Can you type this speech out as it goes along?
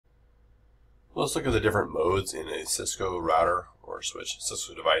Let's look at the different modes in a Cisco router or switch,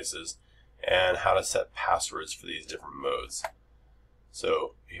 Cisco devices, and how to set passwords for these different modes.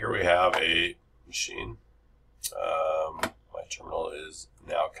 So here we have a machine. My terminal is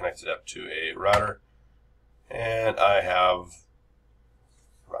now connected up to a router, and I have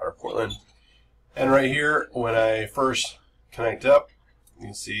router Portland. And right here, when I first connect up, you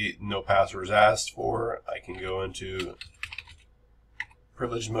can see no password is asked for. I can go into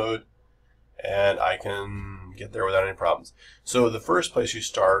privilege mode, and I can get there without any problems. So the first place you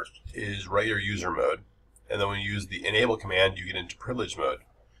start is regular user mode, and then when you use the enable command, you get into privilege mode.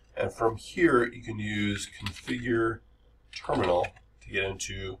 And from here, you can use configure terminal to get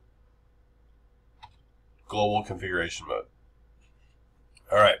into global configuration mode.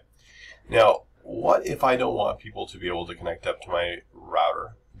 All right. Now, what if I don't want people to be able to connect up to my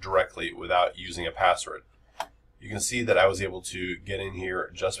router directly without using a password? You can see that I was able to get in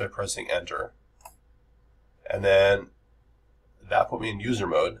here just by pressing enter. And then that put me in user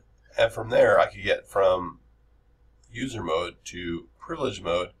mode. And from there, I could get from user mode to privilege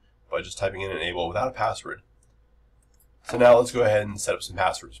mode by just typing in enable without a password. So now let's go ahead and set up some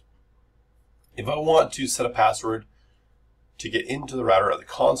passwords. If I want to set a password to get into the router at the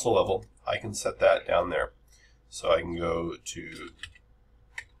console level, I can set that down there. So I can go to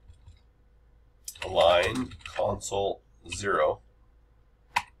align console 0,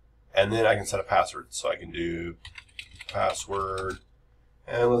 and then I can set a password. So I can do password,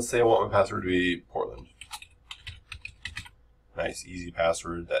 and let's say I want my password to be Portland. Nice, easy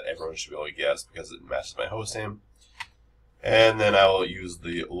password that everyone should be able to guess because it matches my host name. And then I will use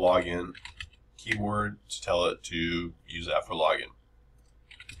the login keyword to tell it to use that for login.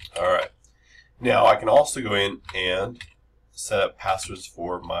 All right. Now I can also go in and set up passwords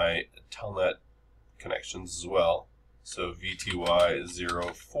for my telnet connections as well. So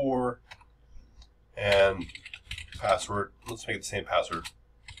VTY04 and password. Let's make it the same password.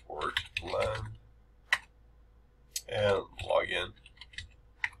 Portland and login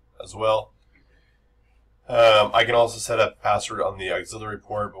as well. I can also set up password on the auxiliary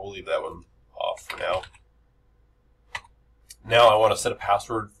port, but we'll leave that one off for now. Now I want to set a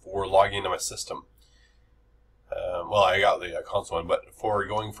password for logging into my system. Well, I got the console one, but for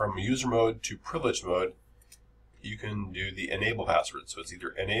going from user mode to privilege mode, you can do the enable password. So it's either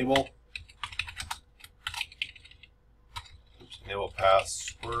enable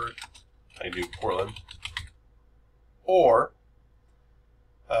password, I do Portland, or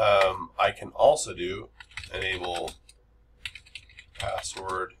I can also do enable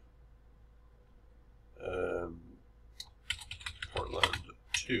password Portland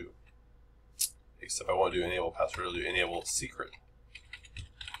 2. Except I want to do enable password, I'll do enable secret.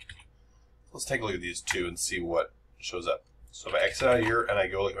 Let's take a look at these two and see what shows up. So if I exit out of here and I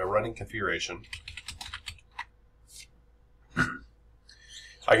go like my running configuration,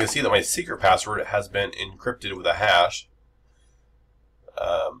 I can see that my secret password has been encrypted with a hash.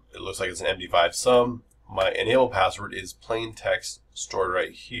 It looks like it's an MD5 sum. My enable password is plain text stored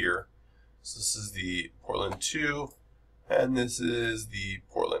right here. So this is the Portland 2, and this is the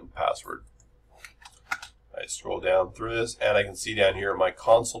Portland password. I scroll down through this, and I can see down here my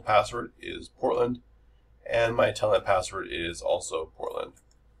console password is Portland, and my telnet password is also Portland.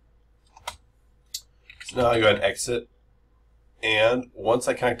 So now I go ahead and exit, and once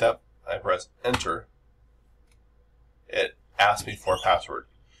I connect up, I press enter. It asks me for a password.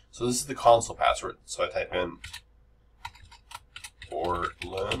 So this is the console password. So I type in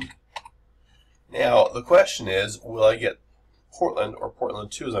Portland. Now the question is, will I get Portland or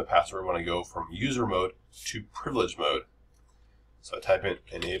Portland 2 as my password when I go from user mode to privilege mode? So I type in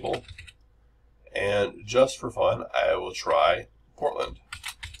enable, and just for fun, I will try Portland.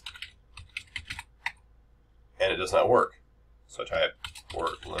 And it does not work. So I type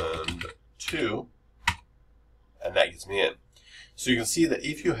Portland 2, and that gets me in. So you can see that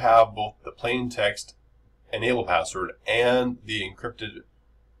if you have both the plain text enable password and the encrypted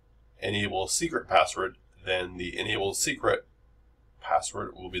enable secret password, then the enable secret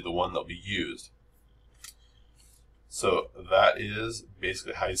password will be the one that will be used. So that is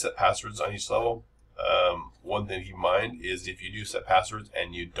basically how you set passwords on each level. One thing to keep in mind is if you do set passwords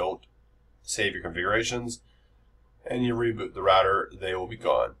and you don't save your configurations and you reboot the router, they will be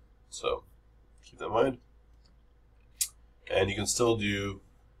gone. So keep that in mind. And you can still do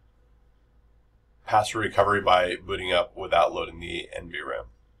password recovery by booting up without loading the NVRAM.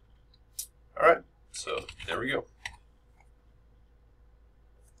 All right, so there we go.